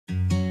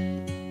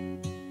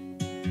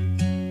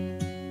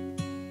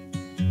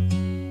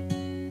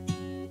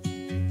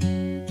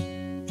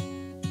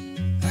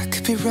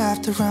be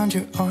wrapped around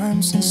your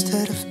arms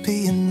instead of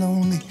being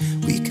lonely.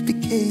 We could be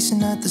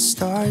gazing at the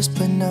stars,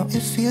 but now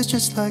it feels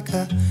just like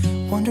I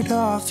wandered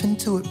off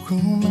into a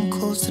room and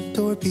closed the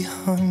door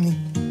behind me.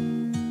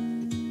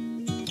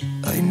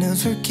 I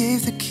never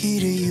gave the key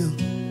to you,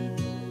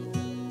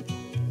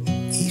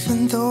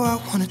 even though I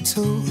wanted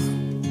to.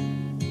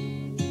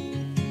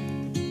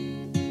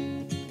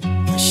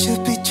 I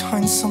should be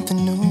trying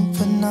something new,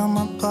 but now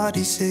my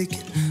body's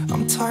aching.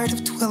 I'm tired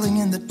of dwelling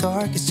in the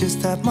dark, it's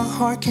just that my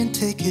heart can't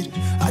take it.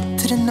 I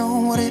didn't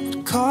know what it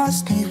would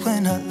cost me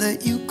when I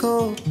let you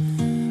go.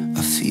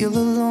 I feel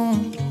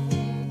alone,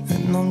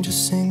 and I'm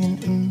just singing,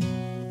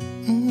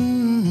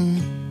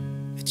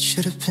 It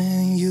should have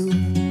been you.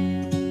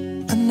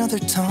 Another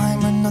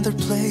time, another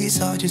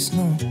place, I just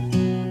know.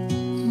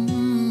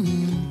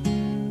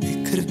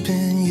 It could have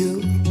been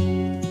you.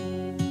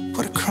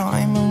 What a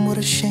crime and what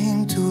a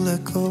shame to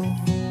let go.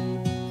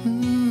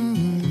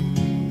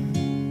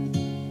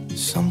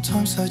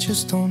 Sometimes I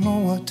just don't know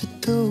what to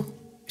do.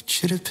 It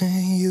should have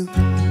been you.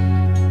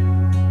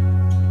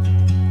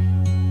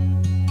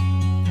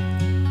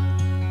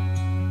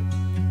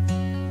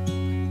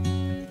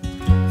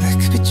 I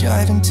could be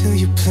driving to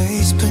your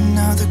place, but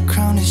now the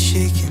ground is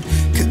shaking.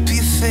 Could be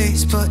a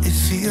phase, but it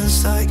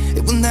feels like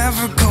it will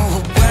never go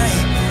away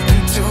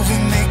until we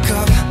make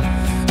up.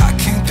 I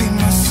can't be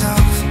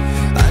myself.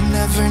 I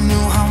never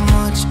knew how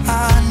much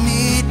I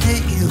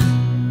needed you.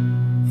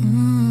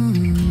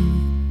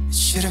 It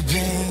should have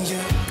been you.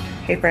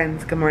 Hey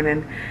friends, good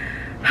morning.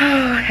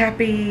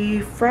 Happy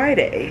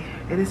Friday.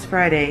 It is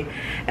Friday,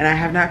 and I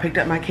have not picked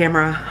up my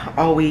camera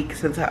all week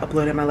since I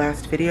uploaded my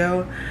last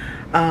video.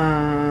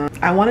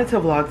 I wanted to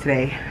vlog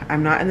today.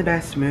 I'm not in the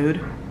best mood.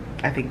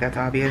 I think that's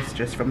obvious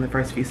just from the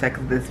first few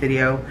seconds of this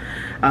video,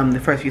 the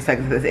first few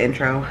seconds of this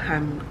intro.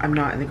 I'm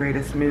not in the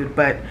greatest mood,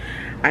 but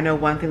I know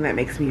one thing that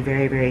makes me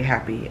very, very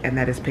happy, and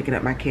that is picking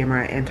up my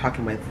camera and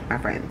talking with my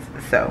friends.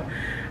 So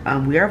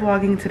we are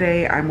vlogging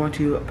today. I'm going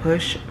to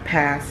push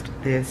past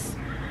this,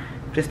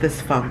 just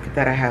this funk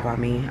that I have on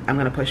me. I'm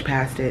gonna push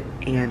past it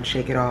and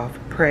shake it off,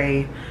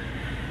 pray,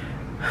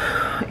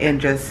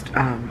 and just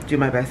do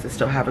my best to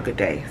still have a good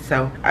day.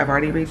 So I've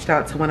already reached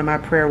out to one of my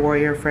prayer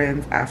warrior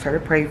friends, asked her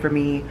to pray for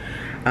me,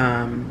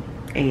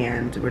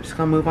 and we're just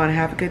gonna move on and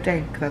have a good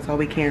day, because that's all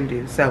we can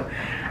do. So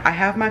I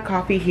have my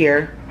coffee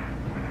here,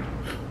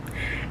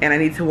 and I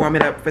need to warm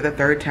it up for the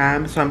third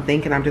time, so I'm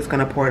thinking I'm just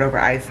gonna pour it over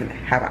ice and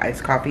have an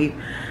iced coffee.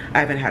 I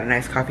haven't had an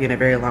iced coffee in a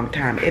very long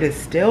time. It is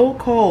still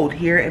cold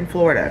here in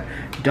Florida.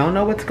 Don't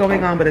know what's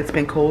going on, but it's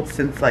been cold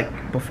since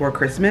like before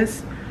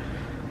Christmas.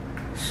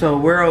 So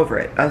we're over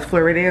it. Us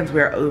Floridians,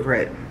 we're over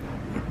it.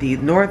 The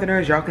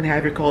Northerners, y'all can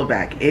have your cold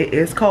back. It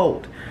is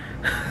cold.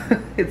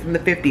 It's in the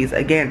 50s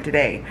again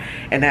today,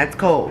 and that's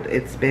cold.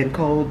 It's been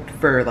cold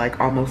for like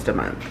almost a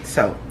month.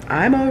 So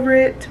I'm over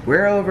it.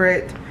 We're over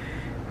it.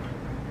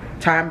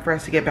 Time for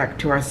us to get back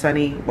to our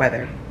sunny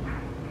weather.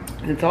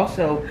 And it's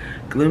also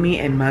gloomy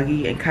and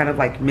muggy and kind of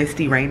like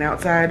misty rain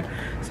outside.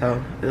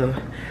 So,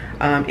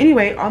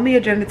 anyway, on the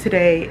agenda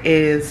today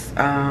is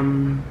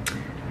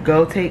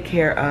go take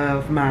care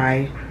of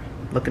my,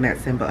 looking at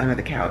Simba under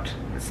the couch,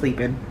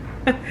 sleeping.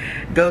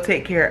 Go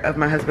take care of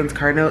my husband's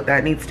car note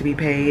that needs to be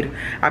paid.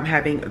 I'm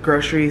having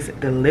groceries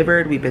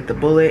delivered. We bit the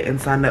bullet and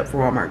signed up for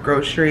Walmart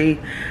grocery.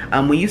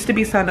 We used to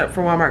be signed up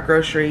for Walmart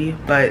grocery,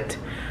 but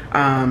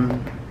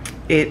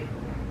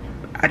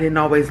I didn't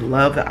always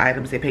love the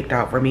items they picked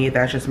out for me.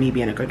 That's just me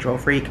being a control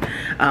freak.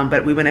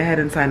 But we went ahead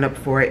and signed up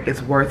for it. It's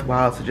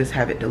worthwhile to just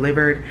have it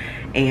delivered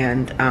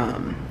and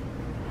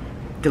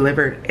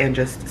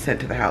just sent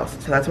to the house.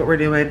 So that's what we're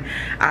doing.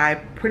 I'm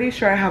pretty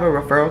sure I have a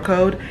referral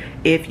code.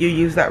 If you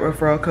use that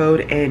referral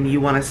code and you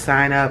want to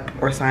sign up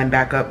or sign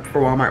back up for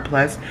Walmart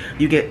Plus,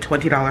 you get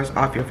 $20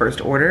 off your first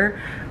order.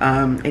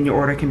 And your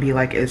order can be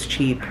like as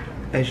cheap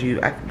as you,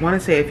 I want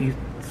to say if you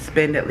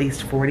spend at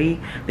least $40,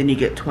 then you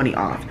get 20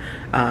 off,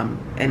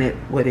 and it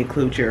would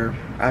include your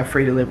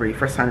free delivery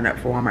for signing up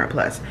for Walmart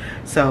Plus.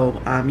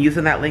 So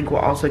using that link will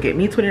also get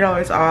me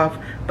 $20 off,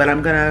 but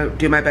I'm gonna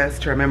do my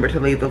best to remember to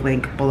leave the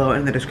link below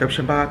in the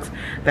description box.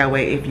 That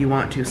way if you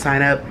want to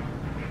sign up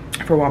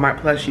for Walmart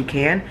Plus, you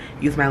can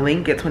use my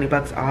link, get 20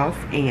 bucks off,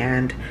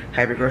 and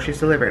have your groceries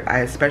delivered. I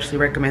especially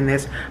recommend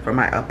this for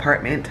my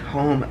apartment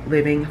home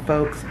living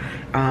folks.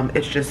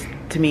 It's just,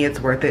 to me, it's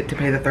worth it to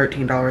pay the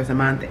 $13 a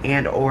month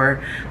and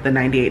or the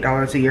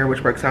 $98 a year,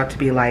 which works out to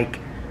be like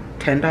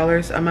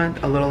 $10 a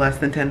month, a little less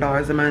than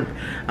 $10 a month.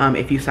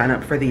 If you sign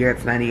up for the year,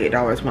 it's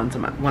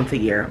 $98 once a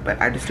year,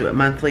 but I just do it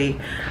monthly.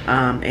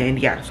 And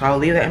yeah, so I'll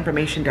leave that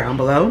information down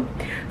below.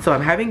 So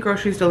I'm having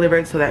groceries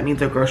delivered, so that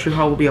means a grocery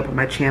haul will be up on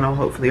my channel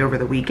hopefully over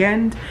the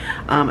weekend.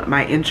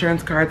 My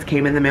insurance cards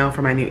came in the mail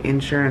for my new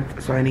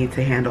insurance, so I need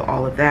to handle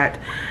all of that.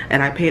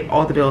 And I paid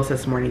all the bills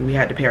this morning. We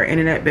had to pay our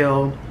internet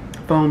bill,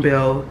 phone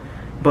bill.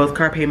 Both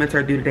car payments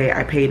are due today.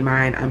 I paid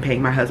mine. I'm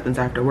paying my husband's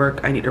after work.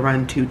 I need to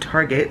run to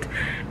Target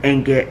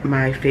and get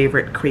my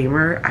favorite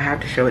creamer. I have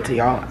to show it to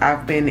y'all.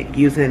 I've been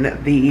using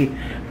the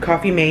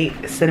Coffee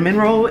Mate cinnamon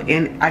roll,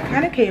 and I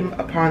kind of came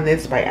upon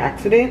this by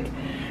accident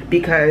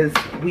because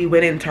we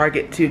went in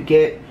Target to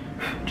get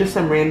just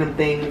some random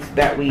things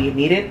that we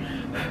needed.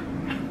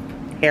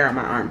 Hair on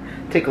my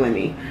arm tickling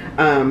me.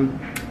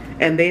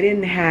 And they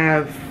didn't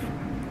have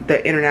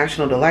the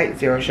International Delight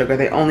Zero Sugar.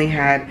 They only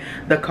had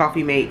the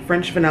Coffee Mate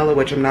French Vanilla,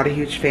 which I'm not a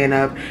huge fan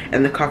of,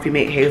 and the Coffee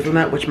Mate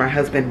Hazelnut, which my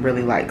husband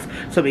really likes.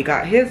 So we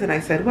got his, and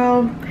I said,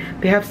 well,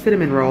 they have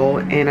cinnamon roll,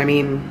 and I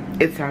mean,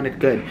 it sounded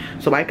good.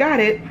 So I got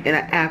it, and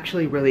I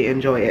actually really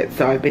enjoy it.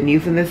 So I've been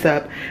using this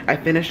up. I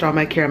finished all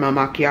my caramel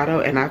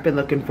macchiato, and I've been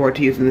looking forward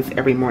to using this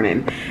every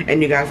morning.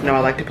 And you guys know I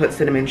like to put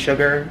cinnamon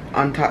sugar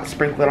on top,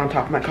 sprinkle it on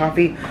top of my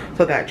coffee,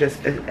 so that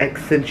just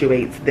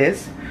accentuates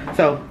this.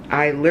 So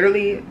I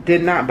literally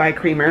did not buy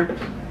creamer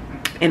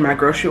in my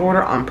grocery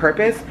order on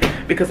purpose,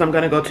 because I'm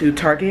gonna go to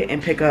Target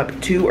and pick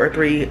up 2 or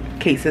 3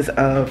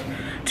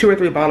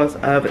 bottles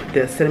of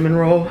the cinnamon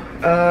roll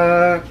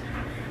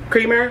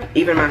creamer.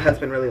 Even my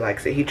husband really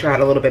likes it. He tried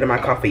a little bit of my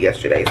coffee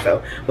yesterday,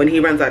 so when he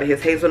runs out of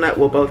his hazelnut,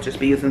 we'll both just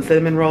be using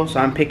cinnamon roll. So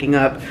I'm picking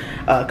up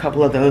a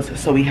couple of those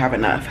so we have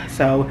enough.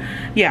 So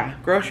yeah,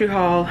 grocery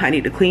haul. I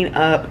need to clean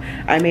up.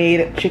 I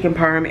made chicken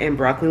parm and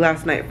broccoli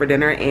last night for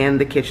dinner,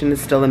 and the kitchen is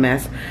still a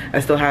mess.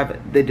 I still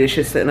have the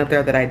dishes sitting up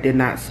there that I did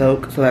not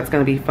soak, so that's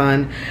gonna be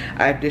fun.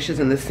 I have dishes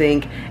in the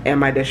sink, and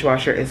my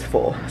dishwasher is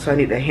full, so I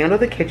need to handle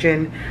the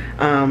kitchen.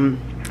 Oh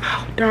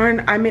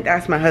darn, I meant to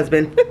ask my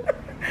husband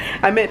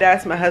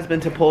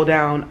to pull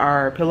down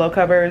our pillow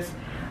covers,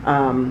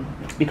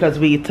 because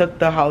we took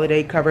the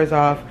holiday covers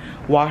off,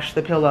 washed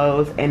the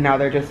pillows, and now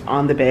they're just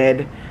on the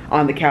bed,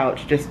 on the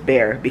couch, just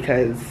bare,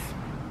 because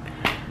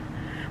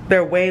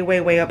they're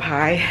way up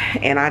high,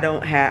 and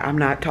I'm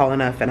not tall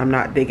enough, and I'm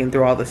not digging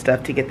through all the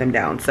stuff to get them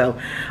down. So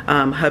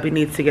hubby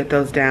needs to get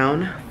those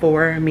down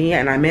for me,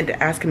 and I meant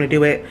to ask him to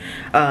do it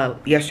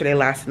yesterday,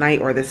 last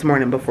night, or this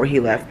morning before he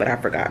left, but I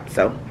forgot.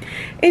 So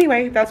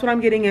anyway, that's what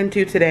I'm getting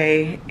into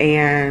today,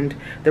 and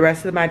the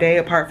rest of my day,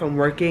 apart from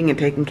working and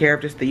taking care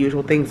of just the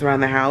usual things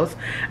around the house,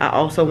 I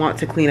also want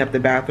to clean up the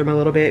bathroom a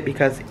little bit,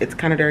 because it's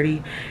kind of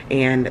dirty,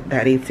 and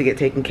that needs to get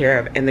taken care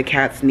of. And the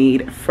cats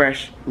need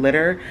fresh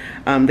litter.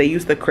 They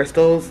use the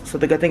crystals, so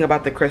the good thing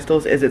about the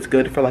crystals is it's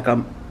good for like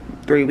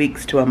 3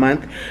 weeks to a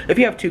month. If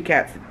you have 2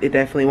 cats, it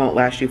definitely won't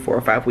last you 4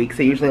 or 5 weeks.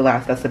 They usually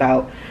last us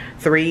about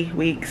 3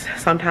 weeks,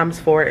 sometimes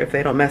 4 if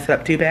they don't mess it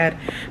up too bad.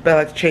 But I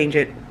like to change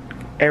it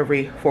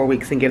every 4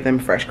 weeks and give them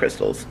fresh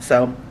crystals.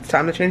 So it's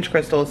time to change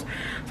crystals,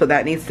 so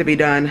that needs to be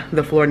done.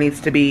 The floor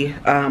needs to be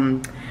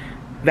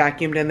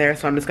vacuumed in there,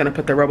 so I'm just going to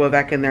put the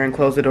RoboVac in there and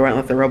close the door and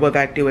let the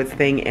RoboVac do its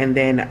thing, and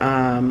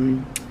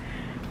then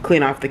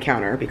clean off the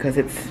counter, because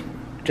it's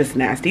just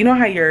nasty. You know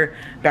how your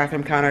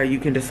bathroom counter, you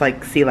can just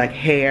like see like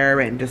hair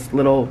and just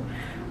little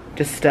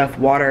stuff,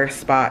 water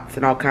spots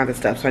and all kinds of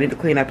stuff. So I need to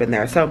clean up in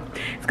there. So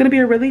it's gonna be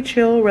a really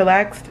chill,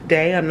 relaxed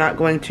day. I'm not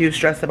going to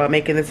stress about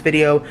making this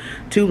video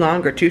too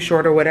long or too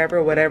short or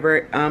whatever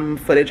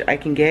footage I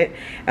can get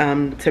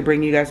to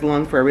bring you guys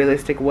along for a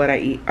realistic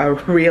day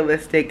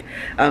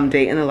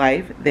in the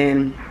life.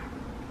 Then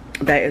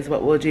that is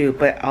what we'll do.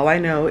 But all I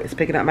know is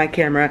picking up my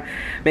camera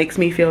makes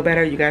me feel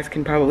better. You guys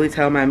can probably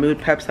tell my mood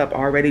peps up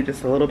already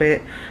just a little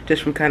bit,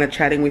 just from kind of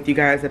chatting with you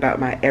guys about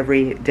my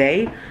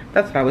everyday.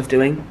 That's what I was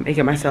doing,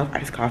 making myself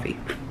iced coffee.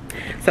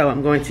 So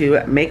I'm going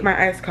to make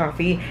my iced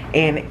coffee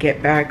and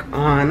get back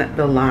on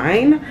the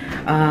line.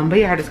 But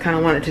yeah, I just kind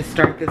of wanted to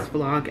start this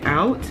vlog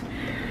out,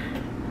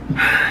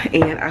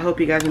 and I hope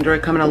you guys enjoy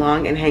coming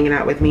along and hanging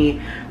out with me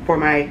for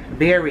my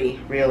very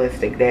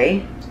realistic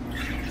day.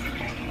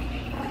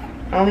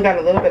 I only got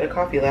a little bit of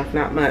coffee left,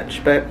 not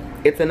much, but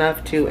it's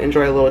enough to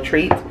enjoy a little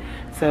treat.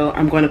 So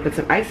I'm going to put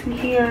some ice in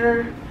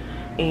here,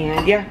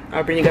 and yeah,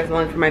 I'll bring you guys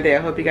along for my day. I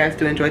hope you guys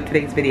do enjoy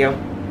today's video.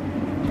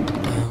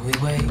 When we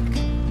wake,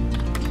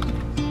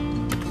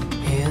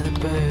 hear the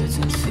birds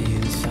and see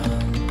the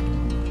sun.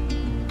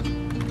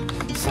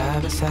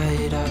 Side by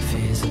side, our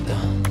fears are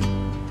done.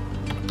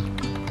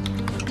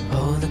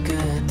 All the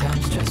good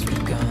times just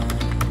begun.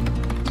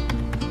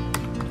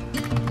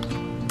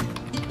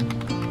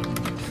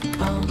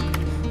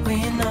 We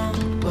know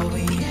what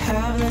we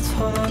have, let's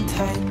hold on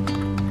tight.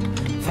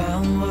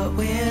 Found what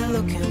we're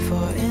looking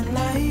for in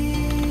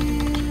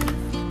life.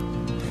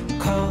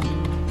 Call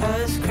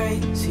us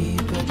crazy,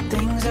 but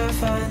things are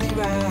finally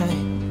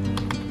right.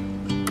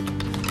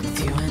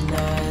 With you and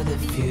I, the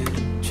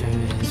future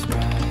is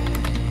bright.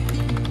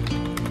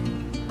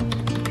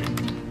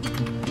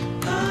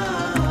 Oh,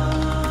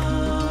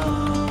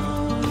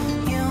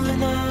 you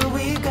and I,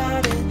 we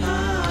got it.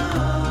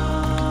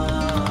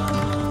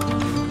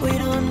 We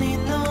don't need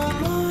no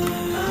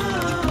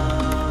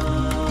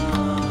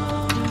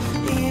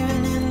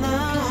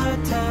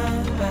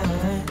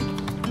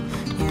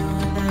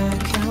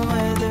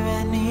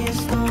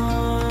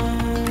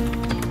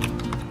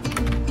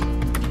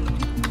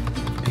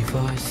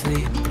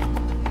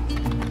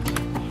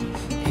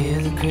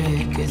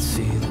crickets,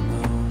 see the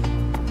moon,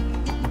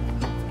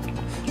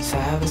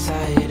 side by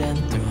side and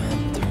through.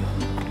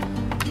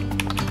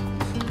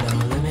 No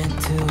limit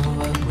to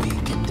what we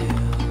can do.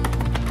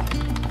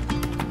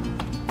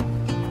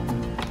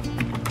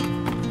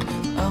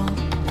 Oh,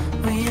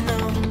 we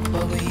know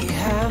what we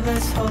have,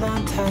 let's hold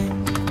on tight.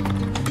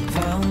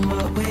 Found found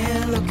what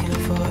we're looking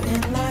for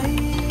in life.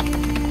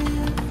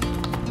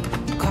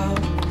 Call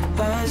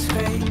us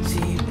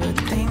crazy, but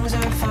things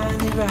are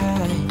finally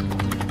right.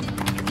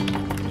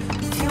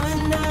 With you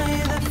and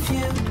I, the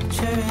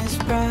future is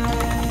bright.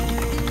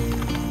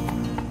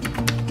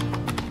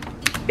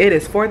 It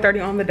is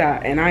 4:30 on the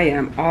dot and I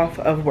am off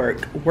of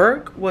work.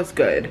 Work was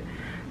good.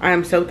 I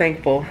am so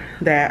thankful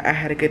that I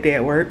had a good day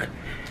at work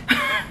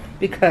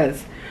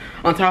because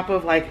on top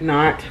of like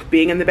not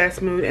being in the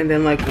best mood and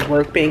then like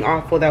work being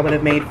awful, that would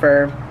have made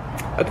for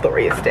a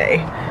glorious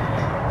day.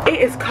 It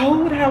is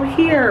cold out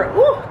here.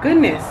 Oh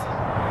goodness.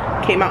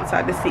 Came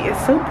outside to see.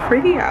 It's so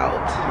pretty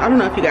out. I don't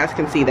know if you guys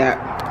can see that.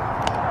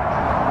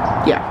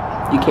 Yeah,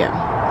 you can.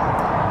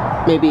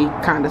 Maybe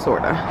kinda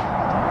sorta.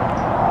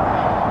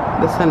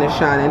 The sun is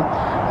shining,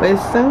 but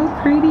it's so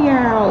pretty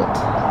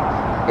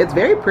out. It's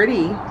very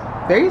pretty,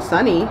 very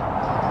sunny.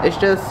 It's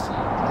just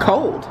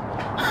cold.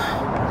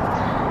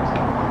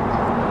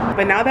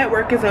 But now that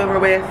work is over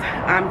with,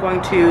 I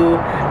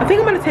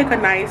think I'm gonna take a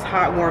nice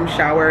hot warm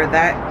shower.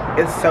 That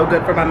is so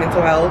good for my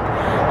mental health.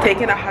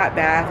 Taking a hot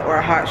bath or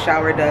a hot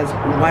shower does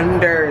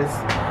wonders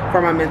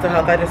for my mental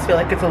health. I just feel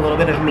like it's a little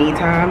bit of me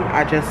time.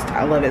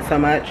 I love it so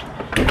much.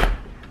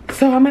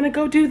 So I'm gonna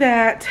go do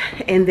that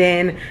and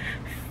then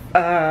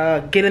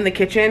get in the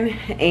kitchen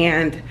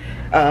and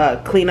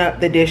clean up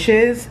the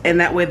dishes,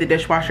 and that way the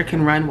dishwasher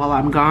can run while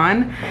I'm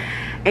gone.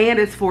 And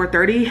it's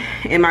 4:30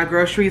 and my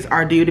groceries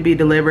are due to be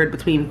delivered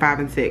between 5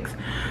 and 6,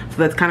 so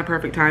that's kind of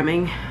perfect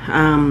timing,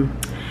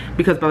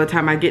 because by the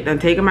time I get done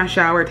taking my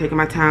shower, taking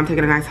my time,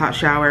 taking a nice hot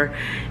shower,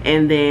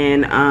 and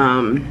then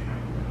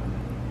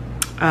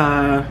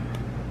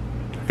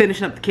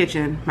finishing up the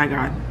kitchen, my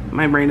god,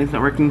 my brain is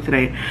not working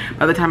today.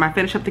 By the time I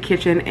finish up the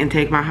kitchen and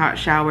take my hot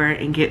shower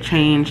and get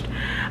changed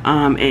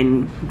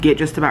and get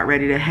just about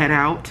ready to head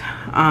out,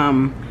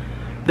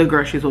 the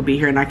groceries will be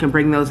here and I can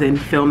bring those in,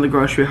 film the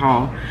grocery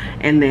haul,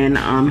 and then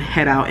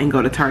head out and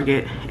go to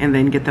Target and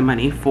then get the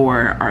money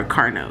for our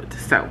car note.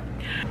 So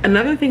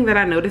another thing that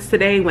I noticed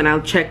today when I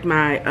checked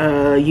my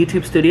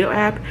YouTube Studio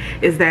app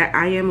is that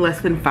I am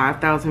less than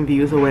 5,000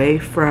 views away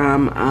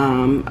from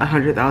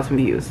 100,000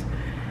 views.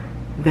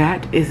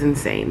 That is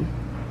insane.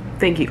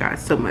 Thank you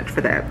guys so much for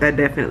that. That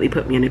definitely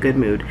put me in a good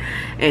mood.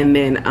 And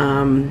then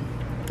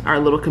our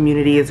little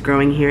community is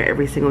growing here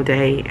every single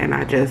day, and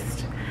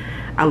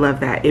I love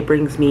that. It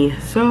brings me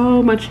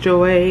so much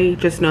joy.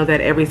 Just know that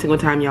every single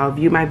time y'all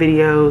view my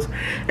videos,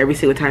 every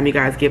single time you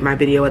guys give my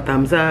video a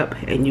thumbs up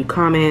and you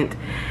comment,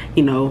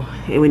 you know,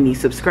 and when you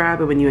subscribe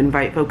and when you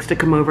invite folks to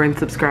come over and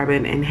subscribe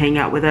and hang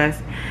out with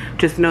us,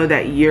 just know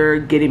that you're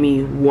getting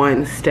me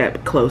one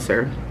step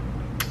closer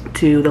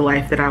to the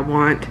life that I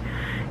want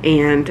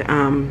and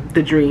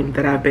the dream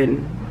that I've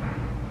been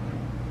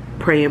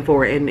praying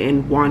for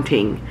and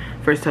wanting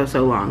for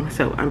so long.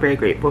 So I'm very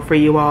grateful for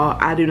you all.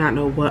 I do not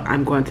know what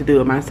I'm going to do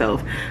with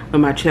myself when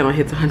my channel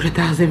hits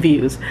 100,000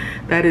 views.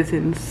 That is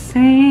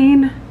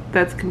insane.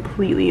 That's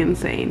completely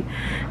insane.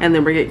 And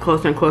then we're getting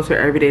closer and closer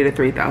every day to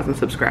 3,000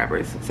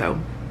 subscribers. So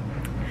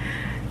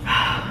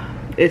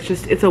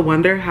it's a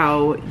wonder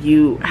how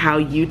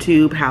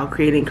YouTube, how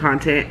creating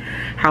content,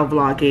 how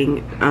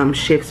vlogging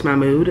shifts my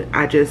mood.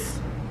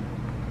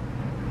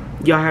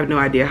 Y'all have no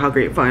idea how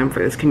grateful I am for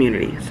this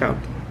community. So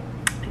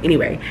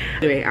anyway,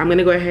 I'm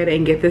gonna go ahead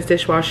and get this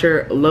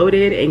dishwasher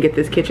loaded and get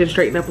this kitchen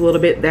straightened up a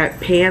little bit. That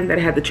pan that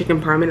had the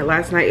chicken parm in it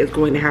last night is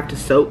going to have to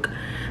soak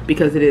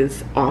because it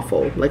is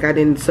awful. Like, I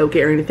didn't soak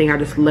it or anything, I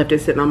just left it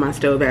sitting on my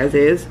stove as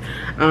is.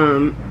 So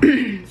I'm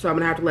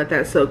gonna have to let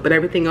that soak, but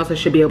everything else I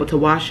should be able to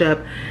wash up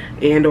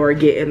and or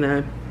get in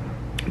the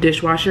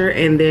dishwasher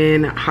and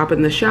then hop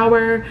in the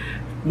shower.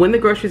 When the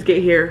groceries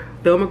get here,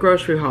 film a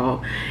grocery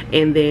haul,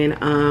 and then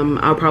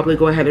I'll probably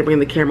go ahead and bring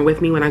the camera with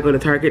me when I go to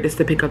Target just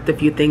to pick up the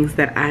few things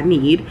that I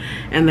need,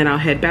 and then I'll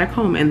head back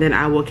home, and then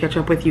I will catch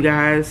up with you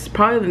guys.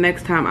 Probably the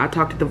next time I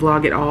talk to the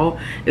vlog at all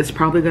is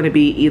probably going to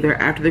be either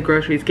after the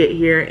groceries get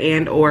here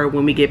and or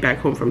when we get back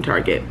home from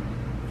Target.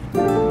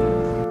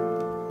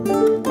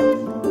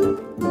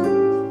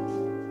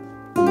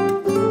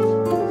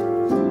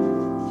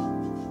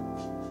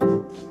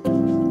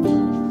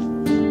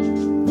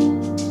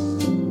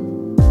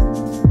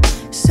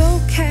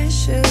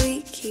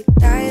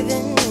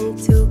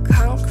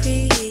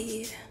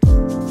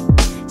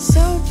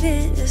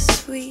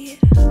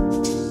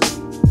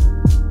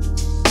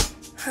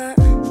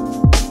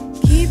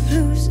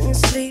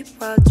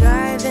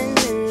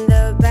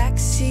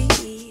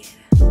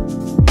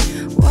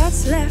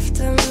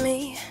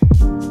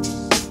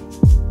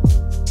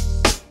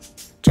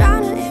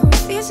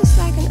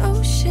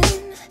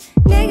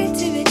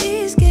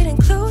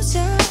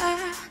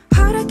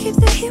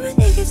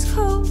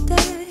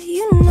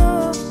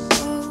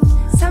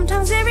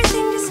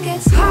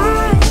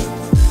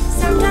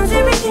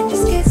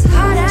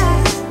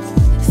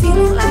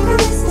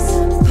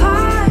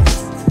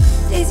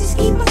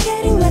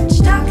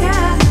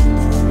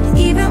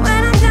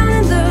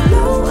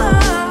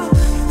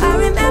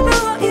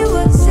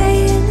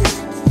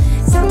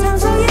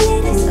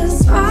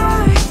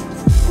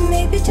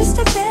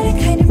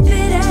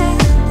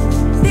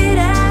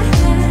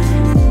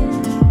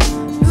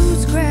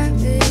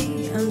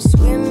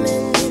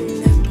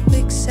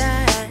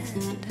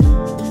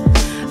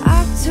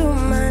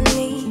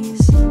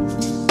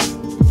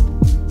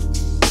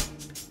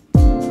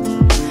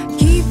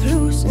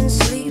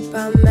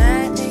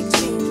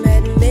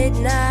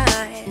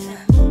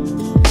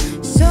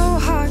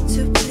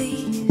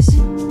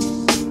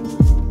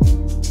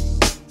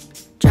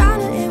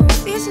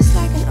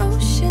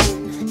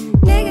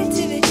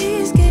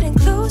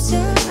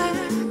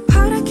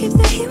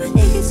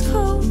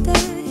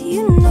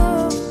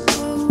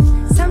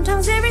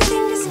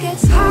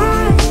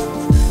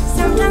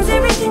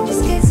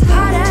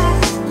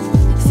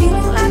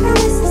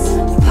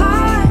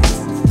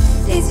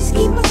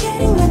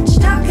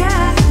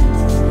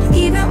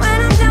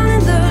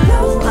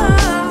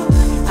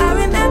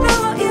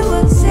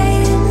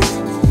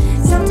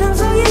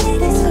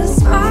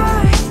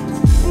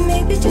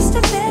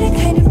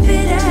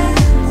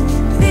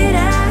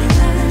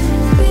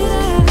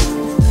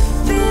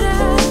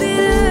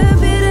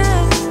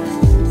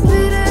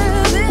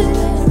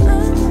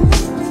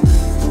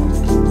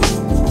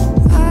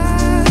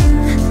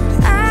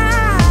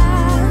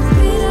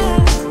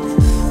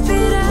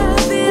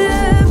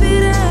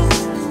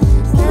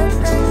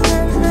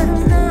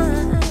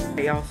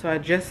 I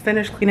just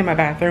finished cleaning my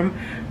bathroom,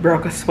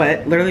 broke a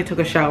sweat, literally took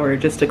a shower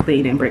just to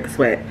clean and break a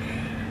sweat.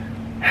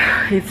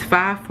 It's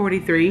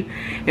 5:43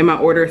 and my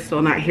order is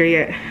still not here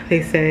yet.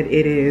 They said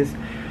it is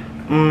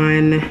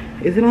on,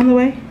 is it on the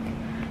way?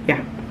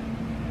 Yeah,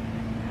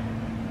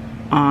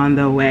 on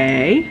the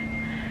way.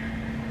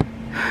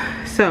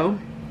 So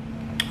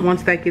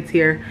once that gets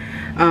here,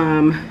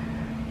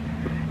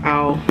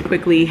 I'll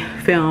quickly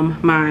film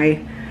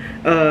my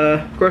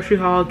grocery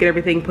haul, get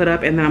everything put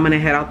up, and then I'm gonna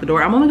head out the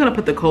door. I'm only gonna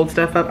put the cold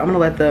stuff up. I'm gonna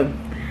let the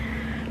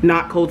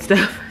not cold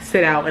stuff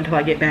sit out until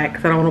I get back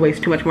because I don't want to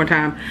waste too much more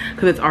time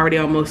because it's already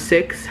almost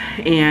 6.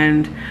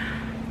 And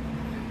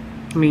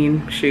I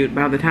mean, shoot,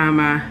 by the time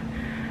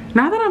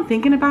now that I'm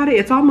thinking about it,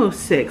 it's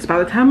almost 6. By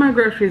the time my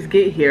groceries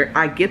get here,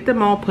 I get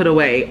them all put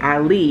away, I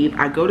leave,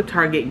 I go to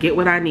Target, get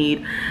what I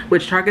need,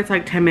 which Target's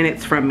like 10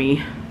 minutes from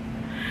me.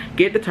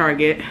 Get to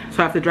Target, so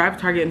I have to drive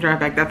to Target and drive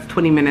back, that's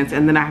 20 minutes,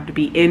 and then I have to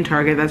be in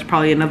Target, that's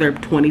probably another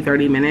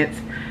 20-30 minutes.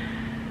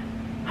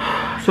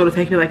 So it'll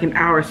take me like an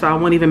hour, so I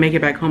won't even make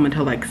it back home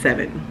until like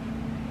 7.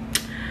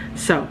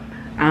 So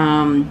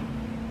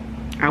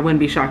I wouldn't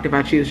be shocked if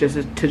I choose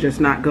to just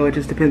not go. It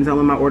just depends on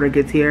when my order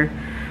gets here.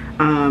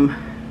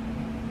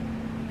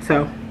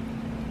 So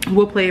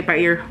we'll play it by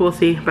ear, we'll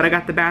see. But I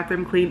got the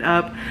bathroom cleaned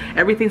up,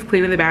 everything's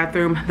clean in the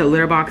bathroom, the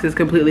litter box is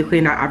completely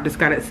cleaned out. I've just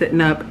got it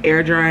sitting up,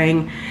 air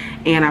drying,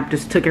 and I've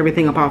just took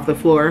everything up off the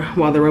floor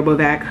while the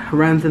RoboVac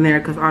runs in there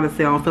because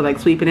honestly I don't feel like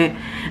sweeping it.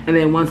 And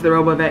then once the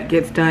RoboVac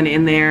gets done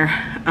in there,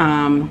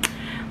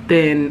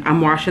 then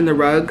I'm washing the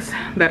rugs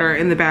that are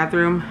in the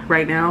bathroom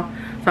right now.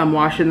 So I'm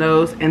washing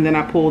those, and then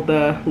I pulled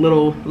the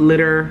little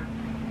litter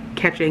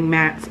catching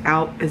mats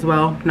out as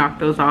well, knocked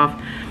those off,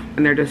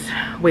 and they're just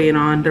waiting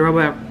on the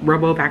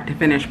RoboVac to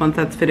finish. Once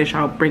that's finished,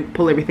 I'll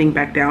pull everything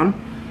back down,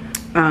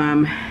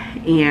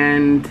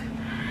 and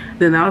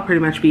then that'll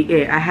pretty much be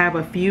it. I have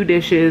a few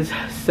dishes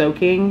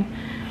soaking,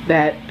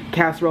 that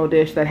casserole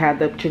dish that had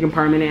the chicken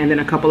parm in it, and then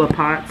a couple of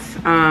pots.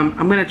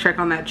 I'm gonna check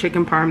on that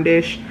chicken parm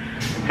dish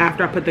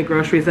after I put the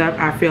groceries up.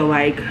 I feel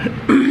like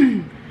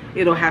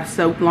it'll have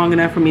soaked long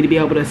enough for me to be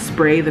able to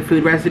spray the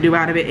food residue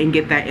out of it and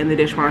get that in the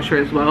dishwasher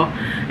as well.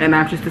 And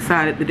I've just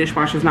decided the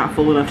dishwasher is not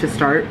full enough to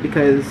start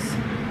because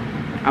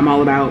I'm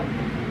all about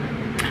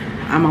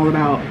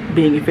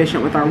being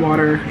efficient with our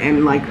water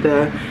and like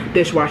the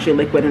dishwasher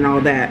liquid and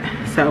all that.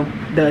 So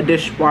the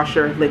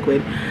dishwasher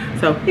liquid.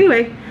 So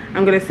anyway,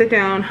 I'm gonna sit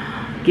down,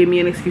 give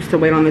me an excuse to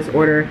wait on this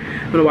order.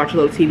 I'm gonna watch a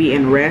little TV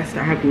and rest.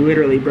 I have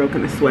literally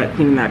broken a sweat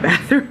cleaning that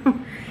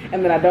bathroom.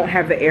 And then I don't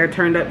have the air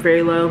turned down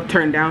very low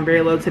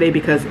today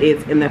because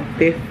it's in the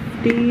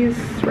 50s,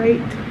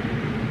 right?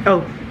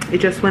 Oh, it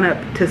just went up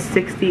to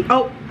 60.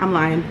 Oh, I'm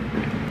lying.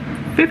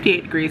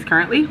 58 degrees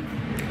currently.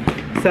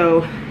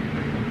 So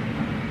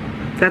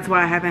that's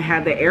why I haven't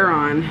had the air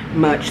on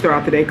much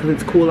throughout the day because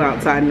it's cool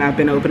outside, and I've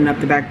been opening up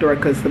the back door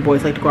because the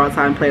boys like to go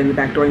outside and play in the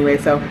back door anyway.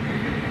 So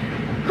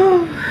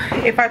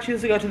if I choose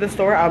to go to the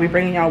store, I'll be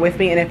bringing y'all with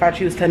me, and if I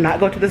choose to not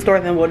go to the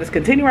store, then we'll just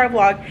continue our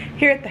vlog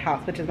here at the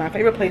house, which is my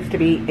favorite place to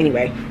be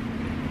anyway.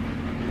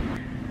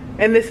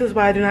 And this is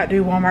why I do not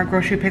do Walmart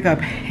grocery pickup.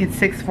 It's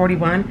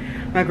 6:41.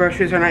 My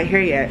groceries are not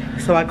here yet,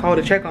 so I called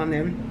to check on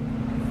them.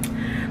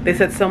 They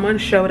said someone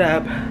showed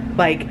up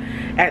like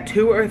at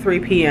 2 or 3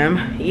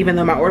 p.m. even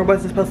though my order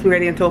wasn't supposed to be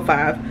ready until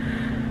 5.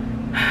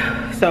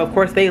 So of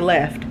course they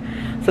left.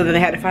 So then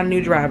they had to find a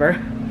new driver.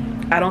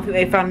 I don't think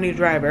they found a new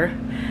driver,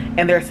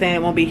 and they're saying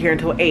it won't be here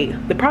until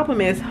 8. The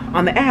problem is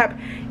on the app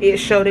it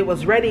showed it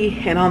was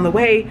ready and on the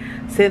way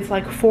since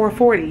like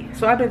 4:40.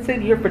 So I've been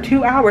sitting here for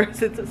 2 hours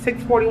since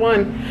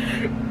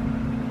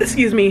 6:41,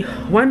 excuse me,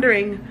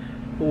 wondering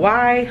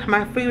why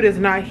my food is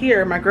not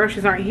here, my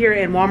groceries aren't here,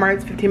 and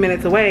Walmart's 15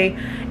 minutes away,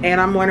 and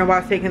I'm wondering why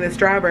it's taking this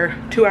driver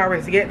 2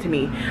 hours to get to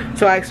me.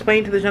 So I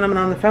explained to the gentleman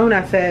on the phone,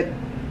 I said,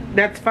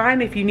 that's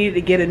fine if you needed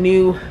to get a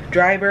new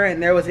driver and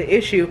there was an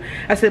issue.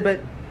 I said, but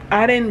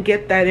I didn't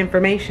get that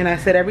information. I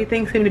said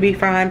everything seemed to be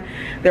fine.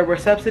 There were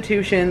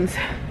substitutions,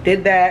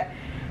 did that,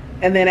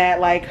 and then at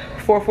like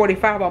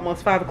 4:45,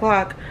 almost 5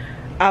 o'clock,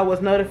 I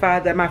was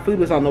notified that my food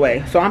was on the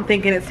way. So I'm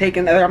thinking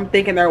I'm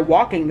thinking they're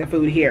walking the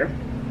food here.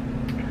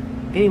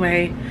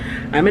 Anyway,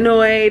 I'm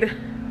annoyed,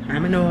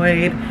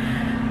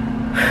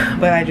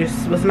 but I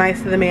just was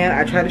nice to the man.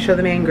 I tried to show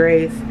the man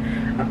grace.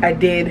 I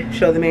did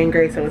show the man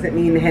grace. I wasn't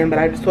mean to him, but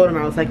I just told him,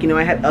 I was like, you know,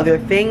 I had other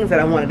things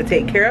that I wanted to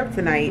take care of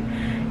tonight,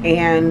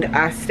 and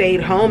I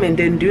stayed home and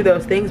didn't do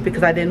those things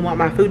because I didn't want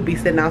my food to be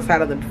sitting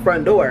outside of the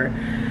front door.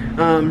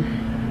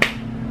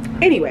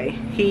 Anyway,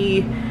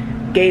 he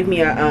gave me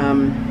a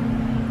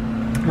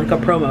like a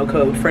promo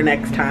code for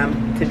next time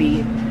to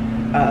be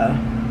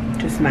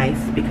just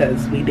nice,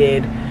 because we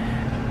did,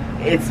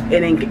 it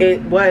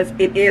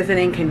is an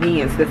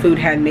inconvenience. The food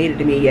hadn't made it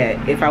to me yet.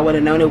 If I would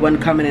have known it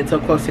wasn't coming until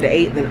closer to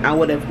 8, then I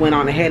would have went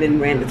on ahead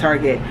and ran to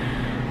Target.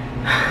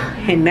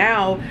 And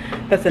now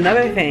that's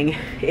another thing.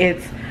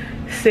 It's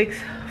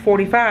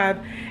 6:45,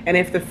 and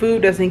if the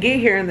food doesn't get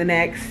here in the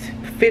next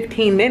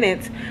 15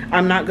 minutes,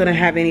 I'm not gonna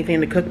have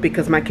anything to cook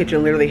because my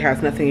kitchen literally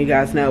has nothing. You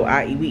guys know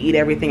we eat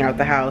everything out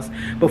the house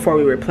before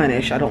we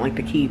replenish. I don't like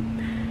to keep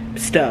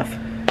stuff.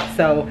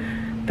 So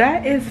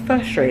that is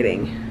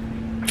frustrating.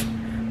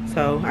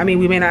 So, I mean,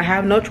 we may not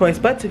have no choice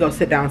but to go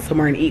sit down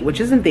somewhere and eat,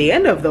 which isn't the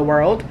end of the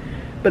world,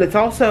 but it's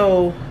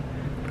also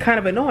kind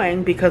of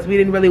annoying because we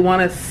didn't really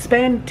want to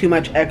spend too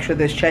much extra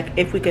this check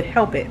if we could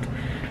help it.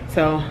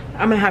 So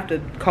I'm gonna have to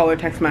call or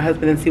text my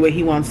husband and see what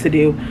he wants to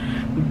do.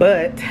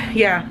 But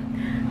yeah,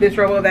 this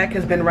RoboVac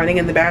has been running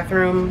in the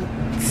bathroom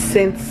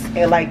since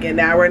like an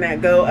hour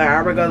ago,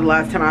 the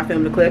last time I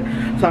filmed the clip.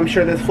 So I'm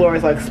sure this floor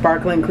is like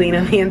sparkling clean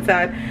on the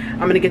inside.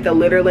 I'm gonna get the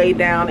litter laid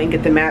down and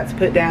get the mats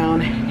put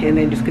down, and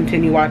then just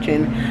continue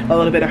watching a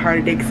little bit of Heart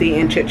of Dixie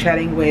and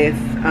chit-chatting with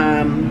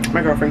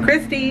my girlfriend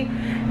Christy,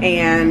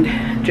 and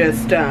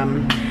just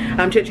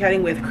I'm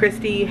chit-chatting with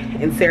Christy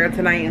and Sarah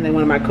tonight, and then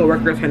one of my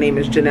coworkers, her name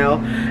is Janelle.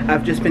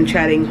 I've just been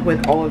chatting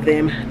with all of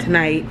them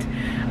tonight.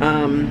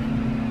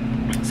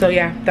 So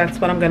yeah, that's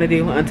what I'm gonna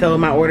do until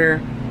my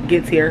order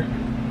gets here,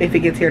 if it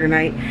gets here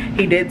tonight.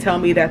 He did tell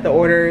me that the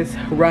orders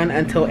run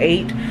until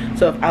 8,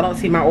 so if I don't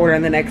see my order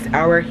in the next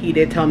hour, he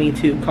did tell me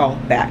to call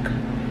back.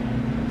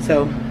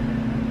 So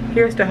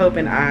here's to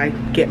hoping I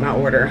get my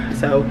order.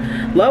 So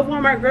love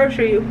Walmart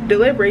grocery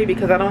delivery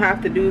because I don't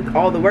have to do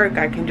all the work.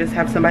 I can just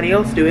have somebody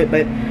else do it.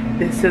 But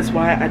this is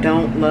why I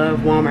don't love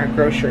Walmart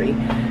grocery.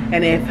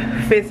 And if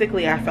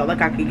physically I felt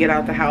like I could get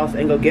out the house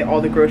and go get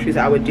all the groceries,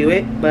 I would do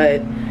it.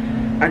 But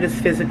I just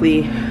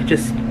physically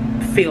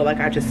feel like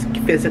I just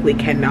physically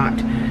cannot.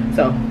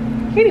 So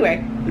anyway,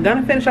 I'm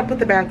gonna finish up with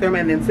the bathroom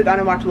and then sit down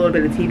and watch a little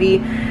bit of TV,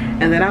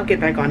 and then I'll get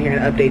back on here and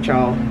update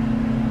y'all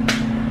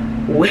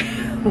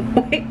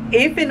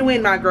if and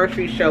when my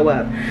groceries show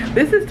up.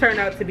 This has turned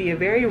out to be a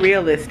very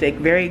realistic,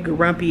 very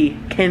grumpy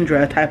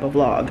Kendra type of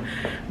vlog,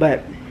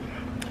 but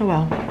oh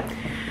well.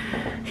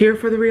 Here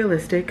for the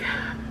realistic.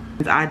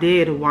 I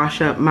did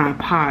wash up my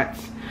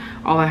pots.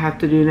 All I have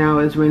to do now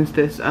is rinse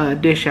this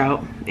dish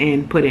out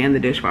and put it in the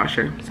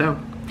dishwasher. So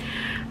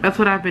that's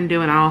what I've been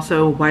doing. I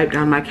also wiped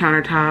down my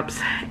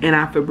countertops and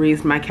I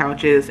Febrezed my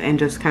couches and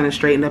just kind of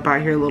straightened up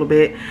out here a little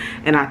bit.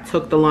 And I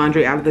took the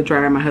laundry out of the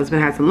dryer. My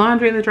husband had some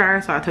laundry in the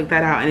dryer, so I took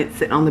that out and it's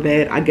sitting on the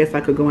bed. I guess I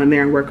could go in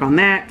there and work on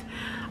that.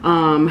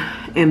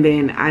 And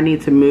then I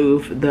need to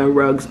move the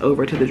rugs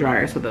over to the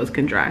dryer so those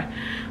can dry.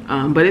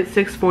 But it's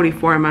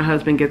 6:44 and my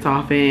husband gets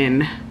off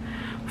in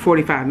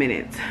 45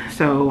 minutes.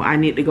 So I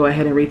need to go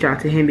ahead and reach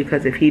out to him,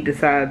 because if he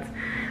decides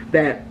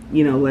that,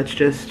 you know, let's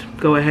just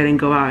go ahead and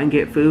go out and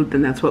get food,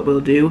 then that's what we'll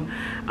do,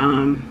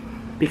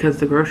 because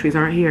the groceries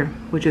aren't here,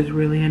 which is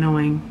really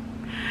annoying.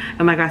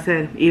 And like I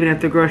said, even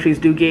if the groceries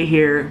do get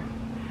here,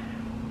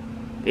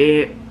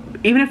 even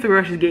if the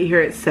groceries get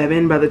here at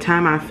 7, by the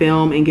time I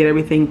film and get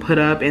everything put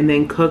up and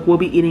then cook, we'll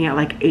be eating at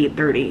like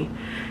 8:30,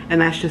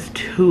 and that's just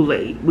too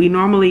late. We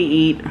normally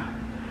eat,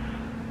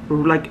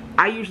 like,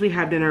 I usually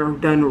have dinner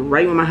done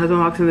right when my husband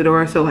walks in the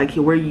door. So like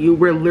we're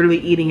literally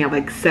eating at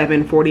like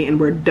 7:40 and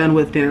we're done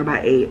with dinner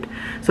by 8.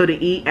 So to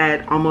eat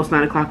at almost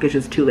 9 o'clock is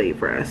just too late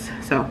for us.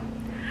 So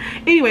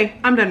anyway,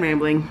 I'm done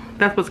rambling.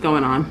 That's what's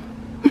going on.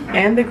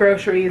 And the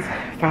groceries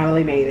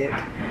finally made it.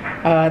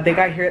 They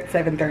got here at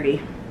 7:30.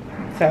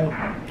 So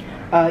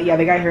yeah,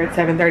 they got here at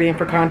 7:30, and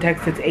for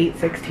context, it's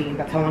 8:16.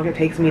 That's how long it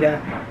takes me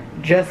to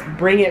just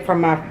bring it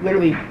from my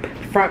literally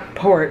front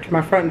porch,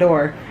 my front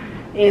door,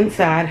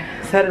 inside,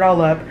 set it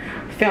all up,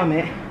 film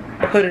it,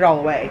 put it all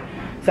away.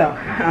 So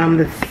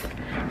this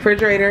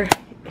refrigerator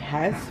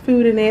has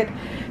food in it,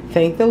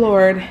 thank the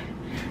Lord.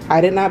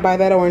 I did not buy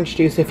that orange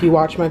juice. If you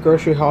watch my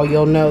grocery haul,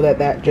 you'll know that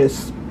that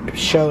just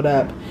showed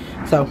up.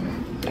 So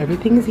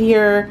everything's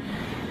here.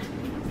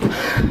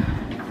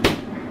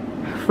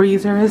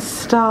 Freezer is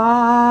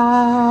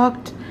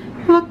stocked.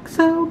 Looks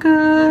so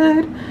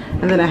good.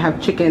 And then I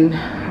have chicken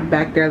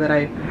back there that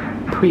I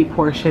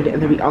pre-portioned,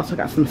 and then we also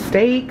got some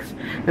steaks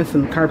and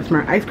some Carb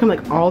Smart ice cream,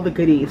 like all the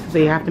goodies. So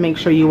you have to make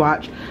sure you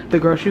watch the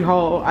grocery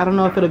haul. I don't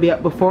know if it'll be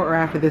up before or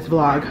after this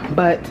vlog,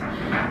 but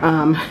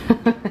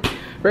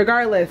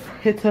regardless,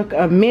 it took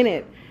a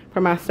minute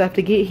for my stuff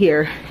to get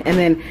here. And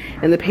then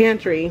in the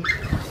pantry,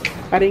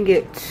 I didn't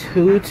get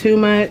too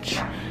much.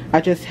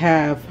 I just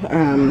have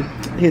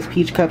his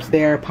peach cups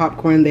there,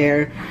 popcorn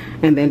there,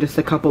 and then just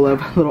a couple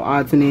of little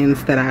odds and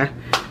ends that I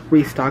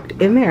restocked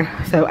in there.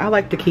 So I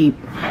like to keep,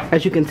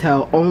 as you can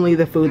tell, only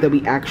the food that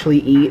we actually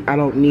eat. I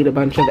don't need a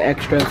bunch of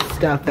extra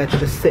stuff that's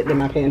just sitting in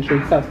my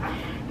pantry. So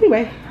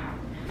anyway,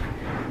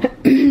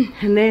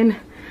 and then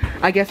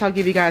I guess I'll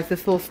give you guys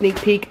this little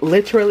sneak peek,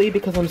 literally,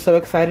 because I'm so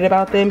excited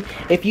about them.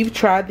 If you've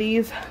tried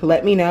these,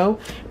 let me know.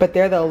 But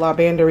they're the La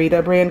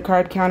Banderita brand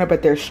carb counter,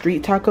 but they're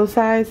street taco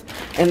size,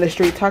 and the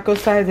street taco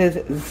size is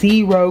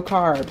 0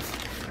 carbs.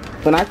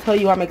 When I tell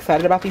you I'm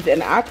excited about these,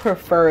 and I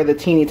prefer the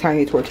teeny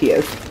tiny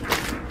tortillas.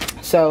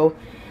 So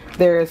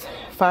there's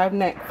 5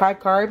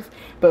 carbs,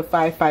 but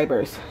 5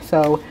 fibers.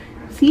 So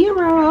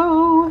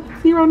zero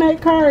net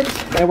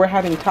carbs. And we're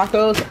having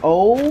tacos.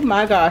 Oh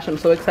my gosh, I'm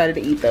so excited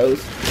to eat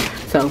those.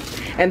 So,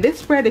 and this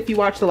spread, if you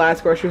watched the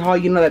last grocery haul,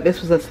 you know that this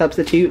was a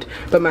substitute,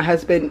 but my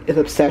husband is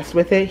obsessed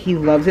with it. He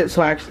loves it,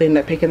 so I actually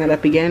ended up picking that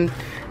up again.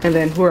 And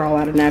then we're all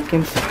out of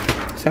napkins.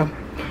 So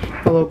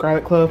a little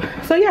garlic clove.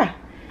 So yeah,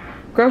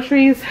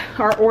 groceries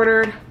are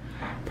ordered.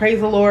 Praise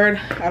the Lord.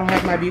 I don't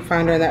have my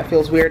viewfinder and that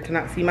feels weird to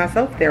not see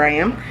myself. There I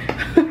am.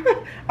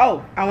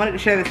 Oh, I wanted to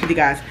share this with you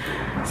guys.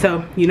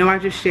 So, you know, I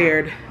just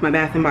shared my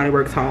Bath & Body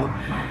Works haul.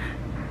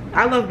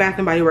 I love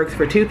Bath & Body Works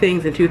for two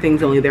things and two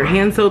things only. Their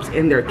hand soaps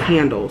and their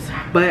candles.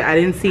 But I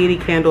didn't see any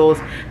candles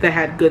that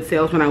had good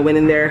sales when I went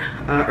in there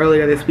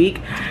earlier this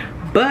week.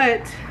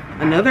 But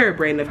another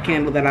brand of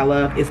candle that I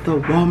love is the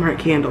Walmart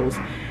candles.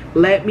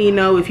 Let me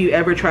know if you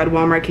ever tried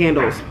Walmart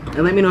candles.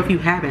 And let me know if you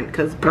haven't,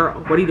 because girl,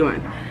 what are you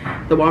doing?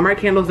 The Walmart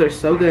candles are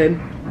so good.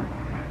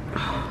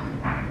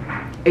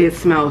 It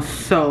smells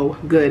so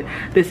good.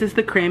 This is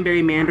the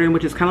Cranberry Mandarin,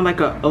 which is kind of like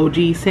a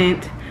OG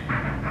scent.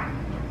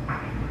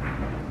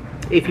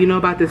 If you know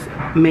about this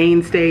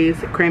Mainstays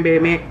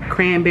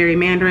Cranberry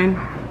Mandarin,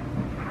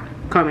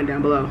 comment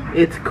down below.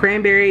 It's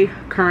cranberry,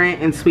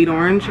 currant, and sweet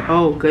orange.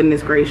 Oh,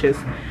 goodness gracious.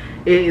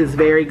 It is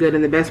very good,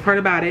 and the best part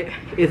about it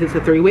is it's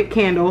a 3-wick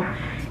candle.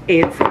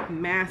 It's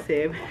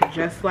massive,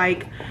 just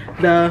like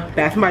the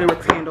Bath & Body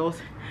Works candles.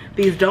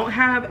 These don't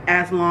have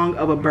as long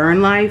of a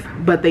burn life,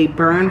 but they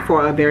burn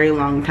for a very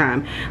long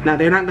time. Now,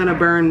 they're not gonna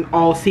burn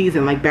all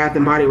season like Bath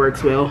 & Body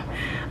Works will,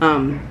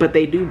 but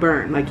they do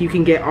burn. Like, you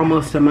can get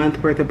almost a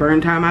month worth of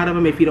burn time out of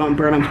them if you don't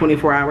burn them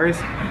 24 hours.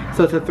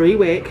 So it's a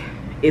 3-wick.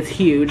 It's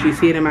huge. You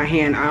see it in my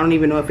hand. I don't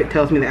even know if it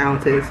tells me the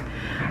ounces.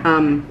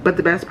 But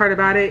the best part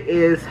about it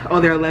is,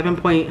 oh, they're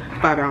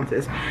 11.5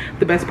 ounces.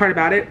 The best part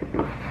about it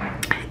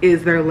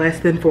is they're less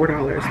than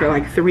 $4. They're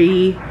like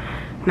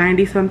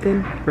 $3.90 something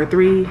or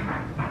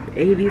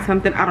 $3.80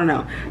 something. I don't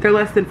know. They're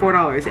less than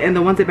 $4. And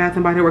the ones at Bath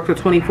 & Body Works are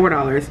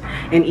 $24.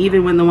 And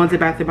even when the ones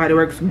at Bath & Body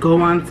Works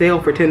go on sale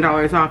for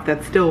 $10 off,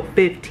 that's still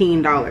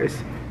 $15.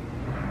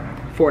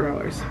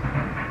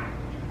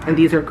 $4. And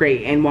these are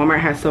great, and Walmart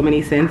has so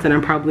many scents, and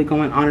I'm probably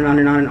going on and on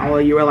and on, and all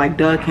of you are like,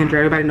 duh, Kendra,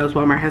 everybody knows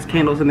Walmart has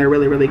candles and they're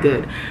really, really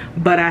good.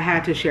 But I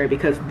had to share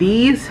because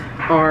these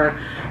are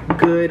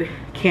good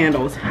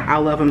candles. I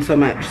love them so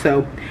much.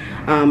 So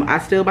I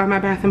still buy my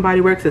Bath &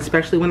 Body Works,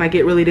 especially when I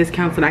get really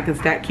discounts and I can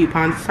stack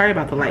coupons. Sorry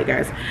about the light,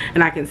 guys.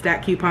 And I can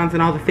stack coupons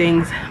and all the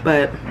things,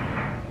 but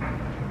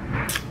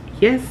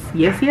yes,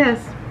 yes,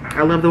 yes.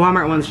 I love the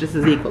Walmart ones just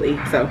as equally,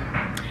 so.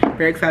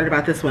 Very excited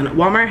about this one.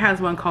 Walmart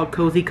has one called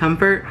Cozy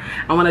Comfort.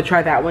 I want to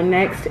try that one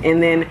next.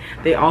 And then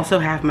they also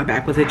have, my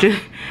back was itching,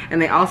 and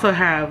they also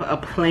have a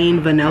plain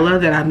vanilla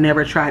that I've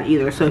never tried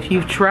either. So if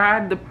you've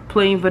tried the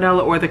plain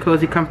vanilla or the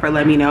Cozy Comfort,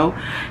 let me know,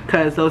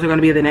 because those are going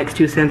to be the next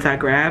two scents I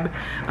grab.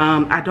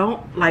 I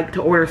don't like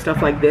to order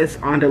stuff like this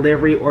on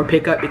delivery or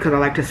pickup because I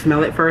like to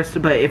smell it first.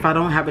 But if I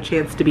don't have a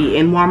chance to be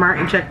in Walmart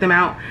and check them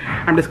out,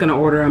 I'm just going to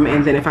order them,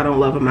 and then if I don't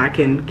love them, I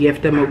can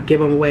gift them or give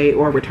them away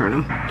or return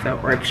them, so,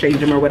 or exchange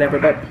them or whatever.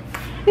 But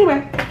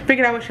anyway,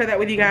 figured I would share that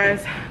with you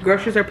guys.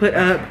 Groceries are put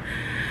up.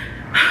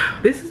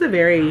 This is a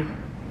very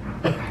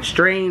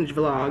strange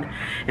vlog,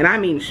 and I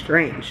mean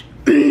strange.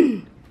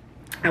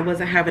 I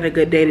wasn't having a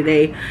good day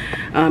today,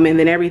 and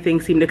then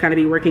everything seemed to kind of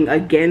be working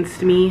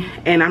against me.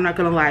 And I'm not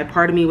gonna lie,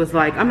 part of me was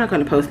like, I'm not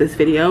gonna post this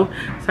video.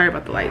 Sorry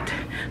about the light.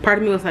 Part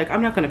of me was like,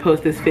 I'm not gonna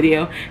post this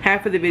video.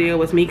 Half of the video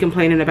was me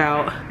complaining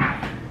about,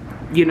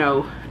 you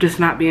know, just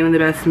not being in the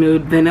best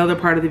mood. The other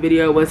part of the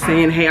video was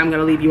saying, hey, I'm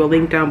gonna leave you a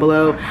link down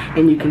below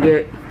and you can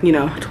get, you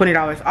know,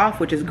 $20 off,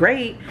 which is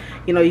great.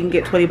 You know, you can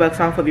get 20 bucks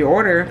off of your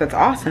order. That's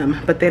awesome.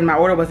 But then my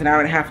order was an hour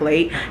and a half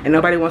late and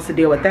nobody wants to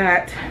deal with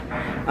that.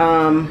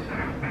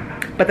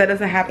 But that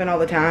doesn't happen all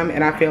the time,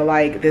 and I feel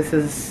like this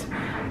is,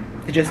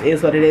 it just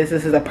is what it is.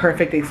 This is a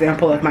perfect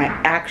example of my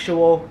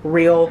actual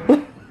real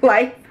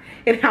life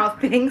and how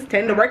things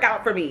tend to work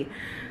out for me.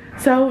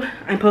 So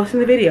I'm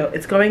posting the video.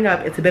 It's going up.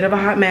 It's a bit of a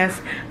hot mess.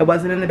 I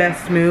wasn't in the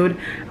best mood.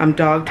 I'm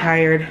dog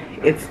tired.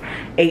 It's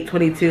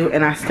 8:22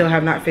 and I still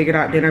have not figured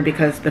out dinner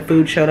because the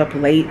food showed up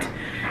late.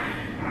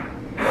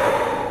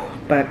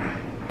 But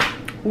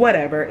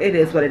whatever, it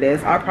is what it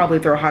is. I'll probably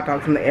throw hot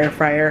dogs in the air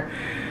fryer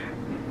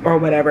or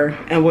whatever,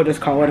 and we'll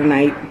just call it a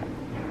night.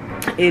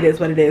 It is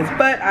what it is.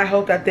 But I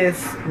hope that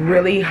this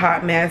really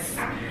hot mess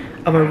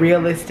of a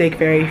realistic,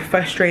 very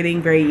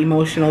frustrating, very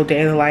emotional day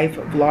in the life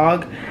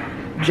vlog,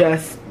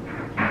 just,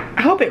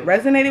 I hope it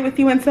resonated with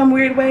you in some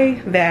weird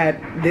way,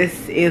 that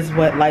this is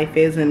what life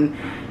is, and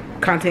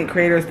content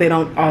creators, they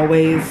don't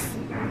always,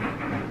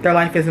 their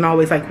life isn't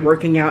always like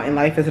working out, and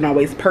life isn't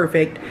always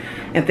perfect,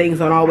 and things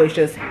don't always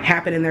just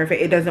happen in their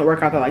face. It doesn't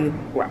work out that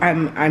like,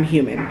 I'm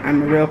human.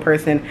 I'm a real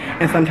person,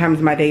 and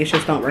sometimes my days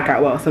just don't work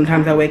out well.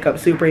 Sometimes I wake up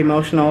super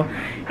emotional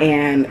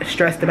and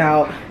stressed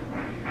about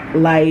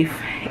life,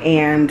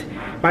 and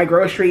my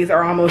groceries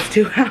are almost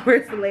 2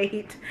 hours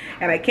late,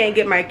 and I can't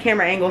get my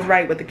camera angles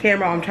right with the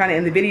camera I'm trying to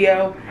end the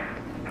video.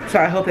 So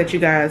I hope that you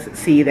guys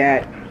see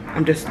that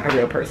I'm just a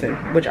real person,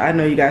 which I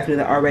know you guys knew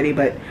that already,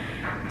 but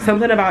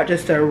something about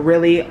just a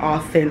really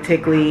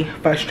authentically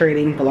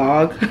frustrating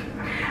vlog.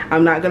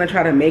 I'm not gonna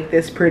try to make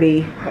this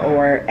pretty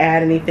or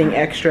add anything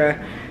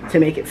extra to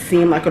make it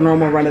seem like a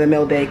normal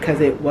run-of-the-mill day, because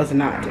it was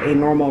not a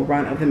normal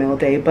run-of-the-mill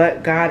day.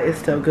 But God is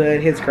still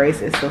good. His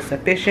grace is still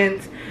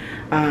sufficient.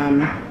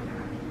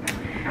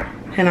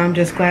 and I'm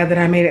just glad that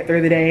I made it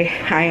through the day.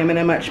 I am in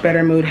a much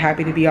better mood,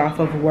 happy to be off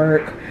of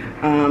work.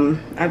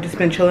 I've just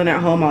been chilling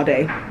at home all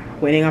day,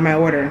 waiting on my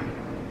order.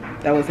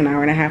 That was an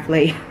hour and a half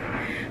late.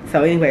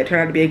 So anyway, it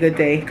turned out to be a good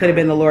day. Could have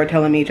been the Lord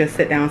telling me just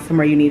sit down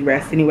somewhere you need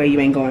rest. Anyway, you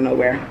ain't going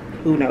nowhere.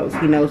 Who knows?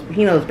 He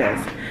knows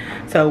best.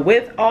 So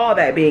with all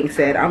that being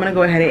said, I'm gonna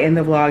go ahead and end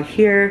the vlog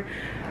here.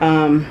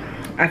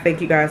 I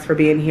thank you guys for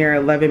being here,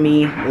 loving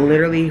me,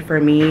 literally for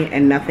me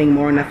and nothing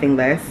more, nothing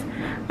less.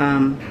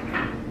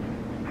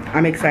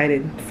 I'm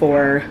excited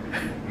for,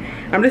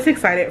 I'm just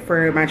excited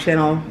for my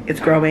channel. It's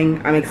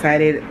growing. I'm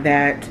excited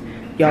that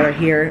y'all are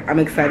here. I'm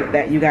excited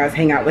that you guys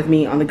hang out with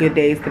me on the good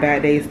days, the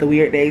bad days, the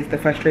weird days, the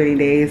frustrating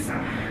days.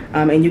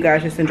 And you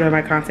guys just enjoy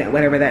my content,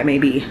 whatever that may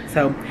be.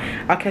 So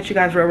I'll catch you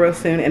guys real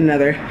soon in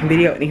another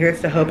video. And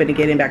here's to hoping to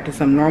getting back to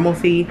some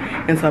normalcy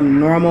and some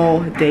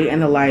normal day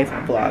in the life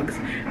vlogs.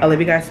 I love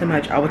you guys so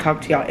much. I will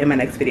talk to y'all in my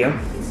next video.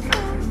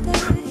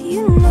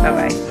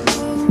 Bye bye.